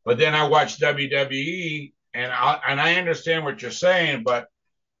 but then I watch WWE, and I understand what you're saying, but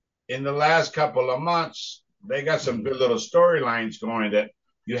in the last couple of months, they got some good little storylines going that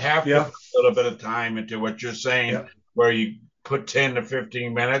you have to put a little bit of time into what you're saying, where you put 10 to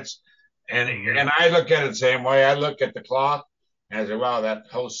 15 minutes. And I look at it the same way. I look at the clock and I say, wow, that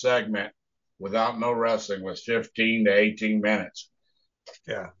whole segment without no wrestling was 15 to 18 minutes.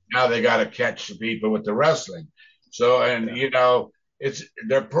 Yeah. Now they got to catch the people with the wrestling. So,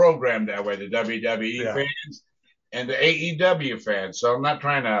 they're programmed that way, the WWE fans and the AEW fans. So I'm not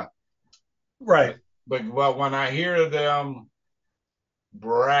trying to. Right. But when I hear them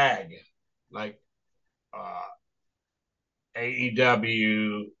brag, like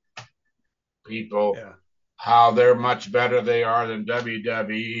AEW people, how they're much better they are than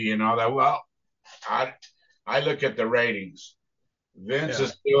WWE and all that. Well, I look at the ratings. Vince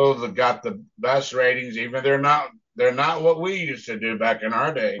has still got the best ratings, even they're not what we used to do back in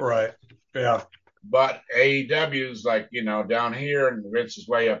our day. Right. Yeah. But AEW's like, down here, and Vince is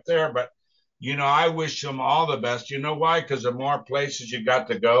way up there. But I wish them all the best. You know why? Because the more places you got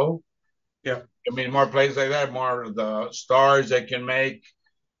to go. Yeah. I mean, more places like that, more of the stars they can make.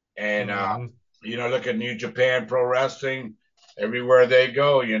 And, look at New Japan Pro Wrestling. Everywhere they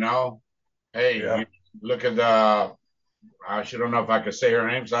go, Hey, look at I don't know if I could say her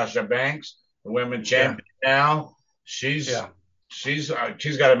name, Sasha Banks, the women's champion now. She's got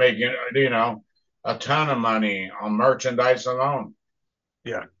to make, a ton of money on merchandise alone.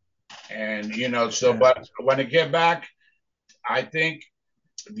 Yeah. And, but when I get back, I think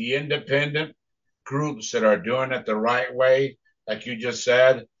the independent groups that are doing it the right way, like you just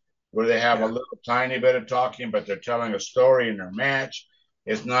said, where they have a little tiny bit of talking, but they're telling a story in their match.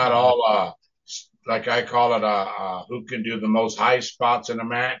 It's not all, like I call it, who can do the most high spots in a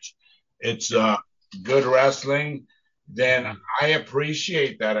match. It's good wrestling. Then I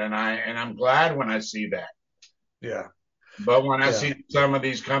appreciate that, and I'm glad when I see that. Yeah. But when I see some of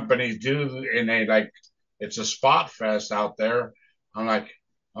these companies do, and it's a spot fest out there, I'm like,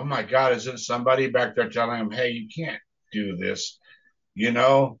 oh my God, isn't somebody back there telling them, hey, you can't do this,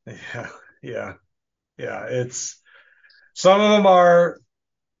 Yeah. It's some of them are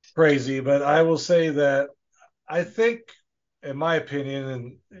crazy, but I will say that I think, in my opinion,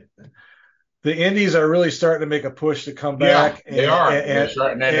 and the indies are really starting to make a push to come back. They are.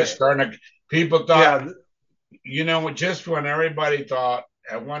 They're starting to. People thought, just when everybody thought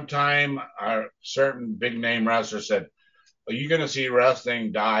at one time, a certain big name wrestler said, "Are you going to see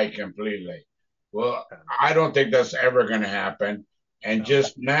wrestling die completely?" Well, I don't think that's ever going to happen. And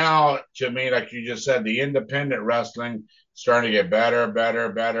just now, to me, like you just said, the independent wrestling starting to get better.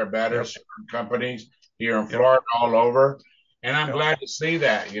 Certain companies here in Florida, all over, and I'm glad to see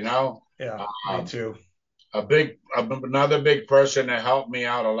that. Yeah, me too. Another big person that helped me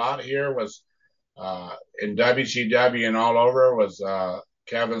out a lot here was in WCW and all over was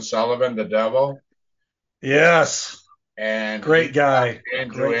Kevin Sullivan, the Devil. Yes. And great guy.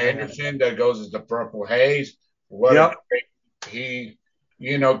 Andrew Anderson that goes as the Purple Haze. Kevin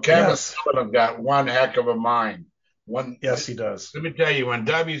Sullivan got one heck of a mind. Yes, he does. Let me tell you, when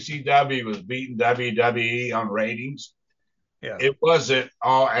WCW was beating WWE on ratings, it wasn't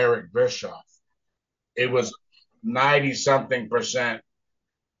all Eric Bischoff. It was 90-something%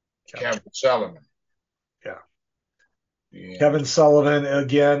 Kevin Sullivan. Yeah. Kevin Sullivan,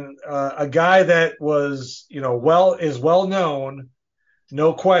 again, a guy that was, is well known,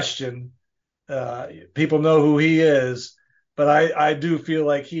 no question. People know who he is, but I do feel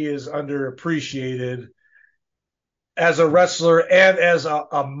like he is underappreciated as a wrestler and as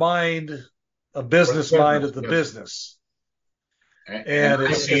a business mind of the business. And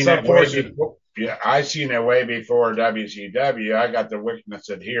it's unfortunate. I seen it way before WCW. I got the witness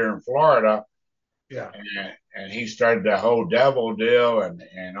it here in Florida. Yeah. And he started the whole devil deal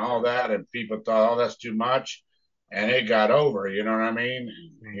and all that, and people thought, oh, that's too much, and it got over. You know what I mean?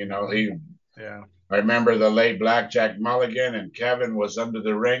 I remember the late Blackjack Mulligan and Kevin was under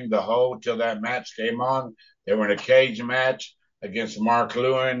the ring the whole till that match came on. They were in a cage match against Mark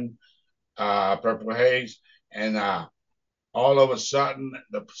Lewin, Purple Haze, and all of a sudden,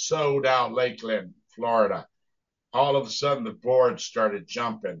 the sold out Lakeland, Florida. All of a sudden, the board started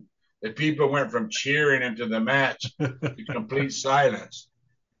jumping. The people went from cheering into the match to complete silence,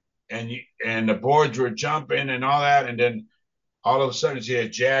 and the boards were jumping and all that, and then all of a sudden, you see a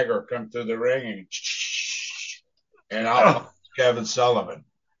Jagger come through the ring, and and out Kevin Sullivan.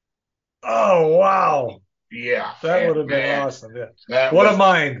 Oh, wow. Yeah. That would have been awesome. Yeah. What a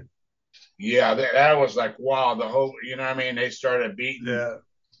mind. Yeah, that was like, wow, the whole, you know what I mean? They started beating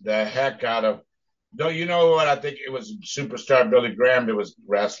the heck out of, don't you know what? I think it was superstar Billy Graham that was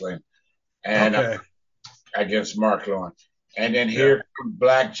wrestling and against Mark Lewin. And then here comes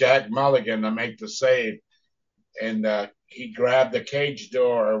Black Jack Mulligan to make the save. And he grabbed the cage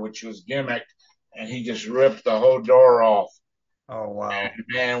door, which was gimmicked, and he just ripped the whole door off. Oh, wow. And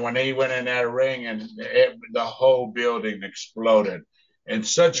man, when he went in that ring and the whole building exploded. And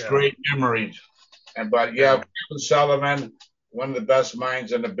such great memories. But Kevin Sullivan, one of the best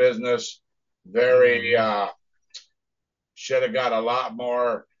minds in the business, very should have got a lot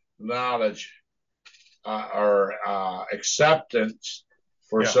more knowledge or acceptance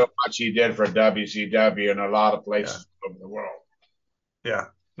for so much he did for WCW and a lot of places over the world. Yeah,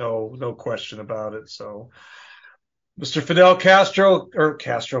 no question about it. So, Mr. Fidel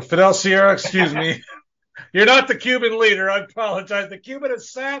Sierra, excuse me. You're not the Cuban leader. I apologize. The Cuban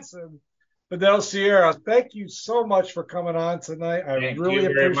assassin, Fidel Sierra. Thank you so much for coming on tonight. I really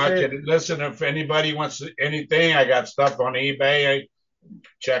appreciate it. And listen, if anybody wants anything, I got stuff on eBay.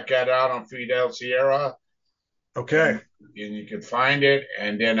 Check that out on Fidel Sierra. Okay. And you can find it.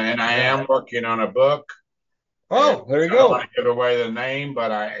 And I am working on a book. Oh, there you go. I don't want to give away the name,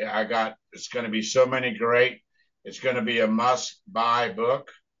 but it's going to be so many great. It's going to be a must-buy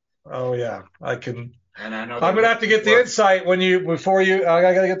book. Oh, yeah. I can. And I know I'm going to have to get the insight I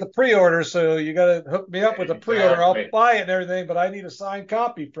got to get the pre-order. So you got to hook me up with the pre-order. I'll buy it and everything, but I need a signed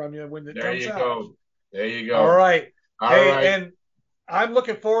copy from you when it comes out. There you go. All right. All right. And I'm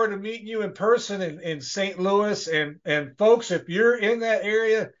looking forward to meeting you in person in St. Louis. And folks, if you're in that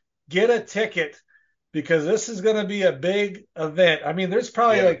area, get a ticket because this is going to be a big event. I mean, there's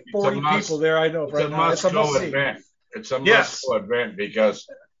probably like 40 people there. I know right now. It's a must-go event. It's a must-go event because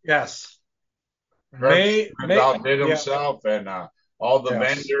Herb did himself and all the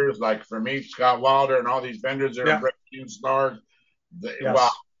vendors, like for me, Scott Wilder and all these vendors that are breaking stars. Wow.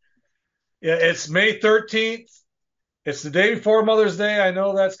 Yeah, it's May 13th. It's the day before Mother's Day. I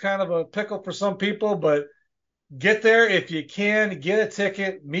know that's kind of a pickle for some people, but get there if you can. Get a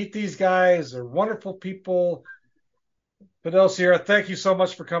ticket. Meet these guys. They're wonderful people. Fidel Sierra, thank you so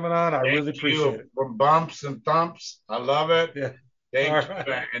much for coming on. I really appreciate it. From Bumps and Thumps. I love it. Yeah. Thank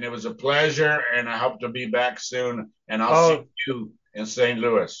you. And it was a pleasure, and I hope to be back soon. And I'll see you in St.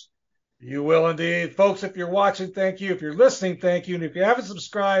 Louis. You will indeed. Folks, if you're watching, thank you. If you're listening, thank you. And if you haven't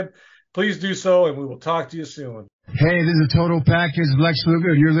subscribed, please do so, and we will talk to you soon. Hey, this is Total Package Lex Luger,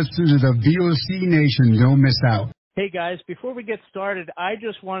 and you're listening to the VOC Nation. Don't miss out. Hey, guys, before we get started, I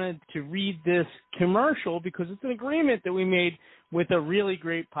just wanted to read this commercial because it's an agreement that we made with a really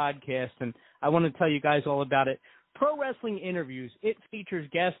great podcast, and I want to tell you guys all about it. Pro Wrestling Interviews. It features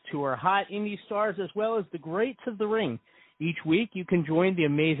guests who are hot indie stars as well as the greats of the ring. Each week, you can join the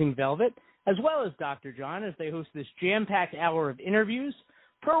Amazing Velvet as well as Dr. John as they host this jam-packed hour of interviews,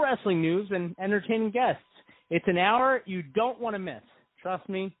 pro wrestling news, and entertaining guests. It's an hour you don't want to miss. Trust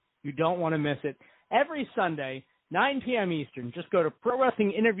me, you don't want to miss it. Every Sunday, 9 p.m. Eastern, just go to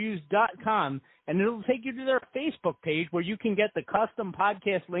ProWrestlingInterviews.com, and it'll take you to their Facebook page where you can get the custom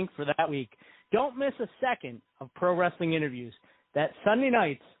podcast link for that week. Don't miss a second of Pro Wrestling Interviews. That's Sunday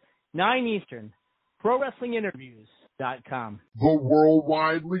nights, 9 Eastern, ProWrestlingInterviews.com. The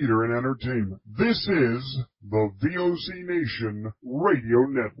worldwide leader in entertainment. This is the VOC Nation Radio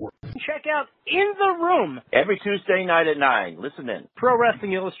Network. Check out In the Room every Tuesday night at 9. Listen in. Pro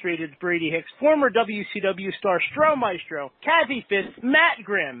Wrestling Illustrated's Brady Hicks, former WCW star Stro Maestro, Kathy Fitz, Matt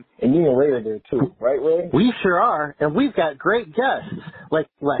Grimm. And you and Ray are there too, right, Ray? We sure are, and we've got great guests like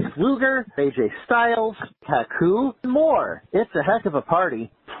Lex Luger, AJ Styles, Haku, and more. It's a heck of a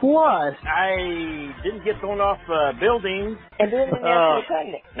party. Plus, I didn't get thrown off buildings. And didn't get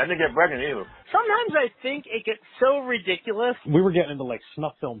pregnant. I didn't get pregnant either. Sometimes I think it gets so ridiculous. We were getting into like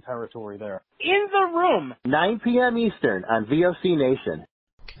snuff film territory there. In the Room. 9 p.m. Eastern on VOC Nation.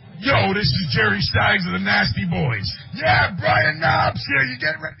 Yo, this is Jerry Steins of the Nasty Boys. Yeah, Brian Knobs here. You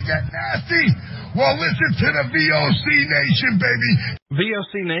getting ready to get nasty? Well, listen to the VOC Nation, baby.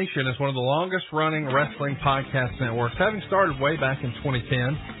 VOC Nation is one of the longest-running wrestling podcast networks, having started way back in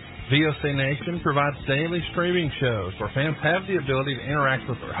 2010. VOC Nation provides daily streaming shows where fans have the ability to interact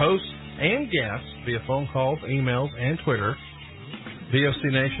with their hosts and guests via phone calls, emails, and Twitter. VOC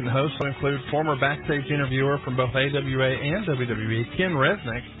Nation hosts will include former backstage interviewer from both AWA and WWE, Ken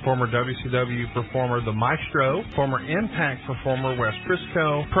Resnick, former WCW performer The Maestro, former Impact performer Wes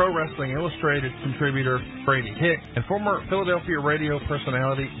Briscoe, Pro Wrestling Illustrated contributor Brady Hick, and former Philadelphia radio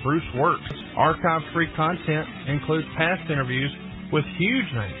personality Bruce Wirtz. Archive-free content includes past interviews with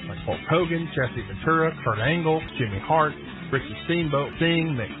huge names like Hulk Hogan, Jesse Ventura, Kurt Angle, Jimmy Hart, Ricky Steamboat,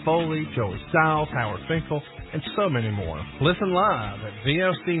 Sting, Mick Foley, Joey Styles, Howard Finkel, and so many more. Listen live at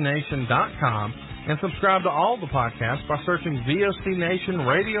VOCNation.com and subscribe to all the podcasts by searching VOC Nation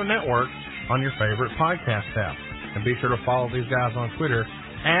Radio Network on your favorite podcast app. And be sure to follow these guys on Twitter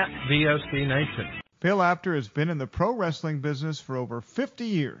at VOC Nation. Bill Apter has been in the pro wrestling business for over 50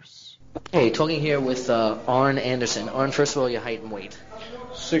 years. Hey, talking here with Arn Anderson. Arn, first of all, your height and weight.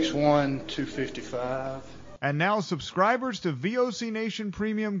 6'1", 255. And now subscribers to VOC Nation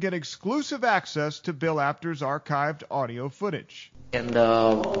Premium get exclusive access to Bill Apter's archived audio footage. And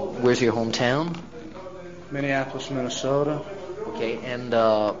where's your hometown? Minneapolis, Minnesota. Okay, and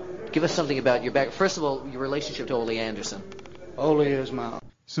give us something about your back. First of all, your relationship to Ole Anderson. Ole is my...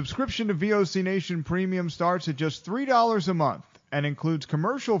 Subscription to VOC Nation Premium starts at just $3 a month and includes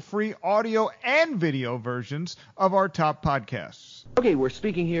commercial-free audio and video versions of our top podcasts. Okay, we're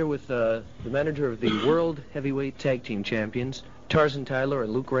speaking here with the manager of the World Heavyweight Tag Team Champions, Tarzan Tyler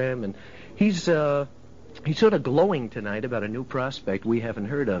and Luke Ram, and he's sort of glowing tonight about a new prospect we haven't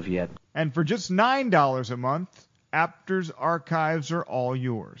heard of yet. And for just $9 a month, Apter's archives are all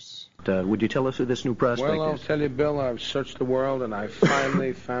yours. Would you tell us who this new prospect is? Well, I'll tell you, Bill, I've searched the world, and I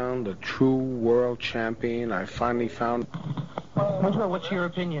finally found a true world champion. I finally found... What's your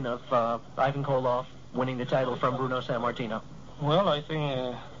opinion of Ivan Koloff winning the title from Bruno Sammartino? Well, I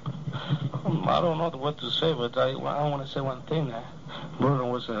think, I don't know what to say, but I want to say one thing.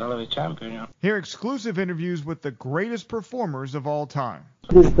 Bruno was a hell of a champion. You know? Hear exclusive interviews with the greatest performers of all time.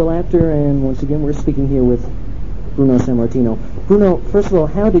 This is Bill Apter, and once again, we're speaking here with Bruno Sammartino. Bruno, first of all,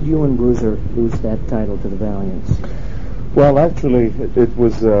 how did you and Bruiser lose that title to the Valiants? Well, actually, it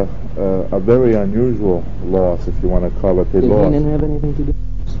was a very unusual loss, if you want to call it a loss. Did Heenan have anything to do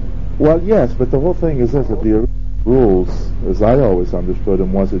with this? Well, yes, but the whole thing is this, that the rules, as I always understood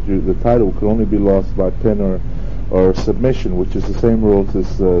them, was that the title could only be lost by pin or submission, which is the same rules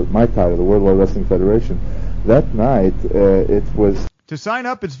as my title, the World Wide Wrestling Federation. That night, it was... To sign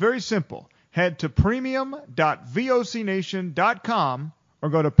up, it's very simple. Head to premium.vocnation.com or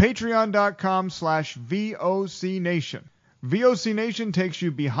go to patreon.com/VOCNation. VOC Nation takes you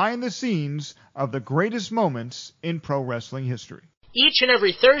behind the scenes of the greatest moments in pro wrestling history. Each and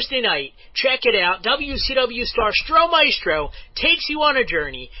every Thursday night, check it out, WCW star Stro Maestro takes you on a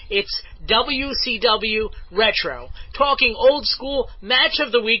journey. It's WCW Retro. Talking old school, match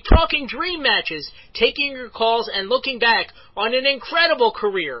of the week, talking dream matches, taking your calls and looking back on an incredible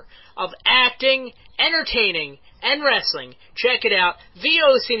career of acting, entertaining, and wrestling. Check it out,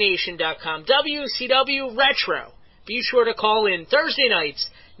 VOCNation.com, WCW Retro. Be sure to call in Thursday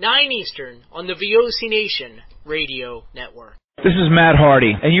nights, 9 Eastern, on the VOC Nation Radio Network. This is Matt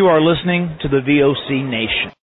Hardy, and you are listening to the VOC Nation.